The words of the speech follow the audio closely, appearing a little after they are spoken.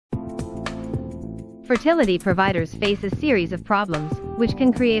Fertility providers face a series of problems, which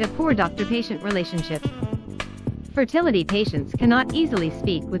can create a poor doctor-patient relationship. Fertility patients cannot easily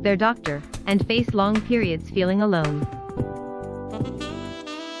speak with their doctor, and face long periods feeling alone.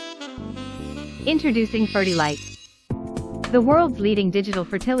 Introducing FertiLite, the world's leading digital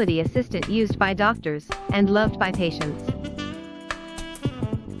fertility assistant used by doctors, and loved by patients.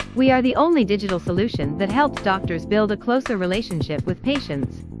 We are the only digital solution that helps doctors build a closer relationship with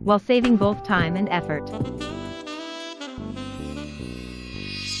patients, while saving both time and effort.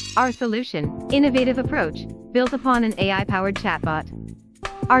 Our solution, innovative approach, built upon an AI-powered chatbot.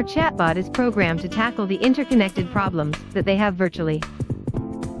 Our chatbot is programmed to tackle the interconnected problems that they have virtually.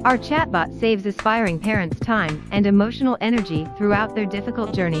 Our chatbot saves aspiring parents time and emotional energy throughout their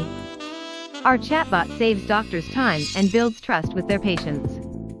difficult journey. Our chatbot saves doctors time and builds trust with their patients.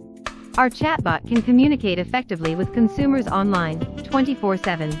 Our chatbot can communicate effectively with consumers online,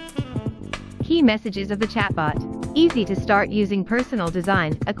 24/7. Key messages of the chatbot: easy to start using, personal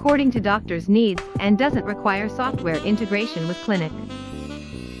design according to doctors' needs, and doesn't require software integration with clinic.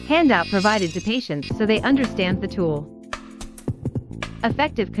 Handout provided to patients so they understand the tool.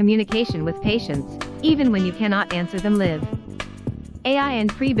 Effective communication with patients, even when you cannot answer them live. AI and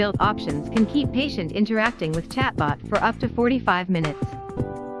pre-built options can keep patient interacting with chatbot for up to 45 minutes.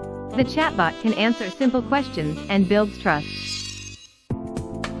 The chatbot can answer simple questions and builds trust.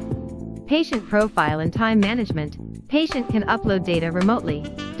 Patient profile and time management. Patient can upload data remotely.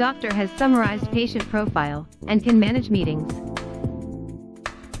 Doctor has summarized patient profile and can manage meetings.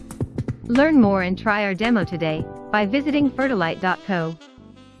 Learn more and try our demo today by visiting FertiLite.co.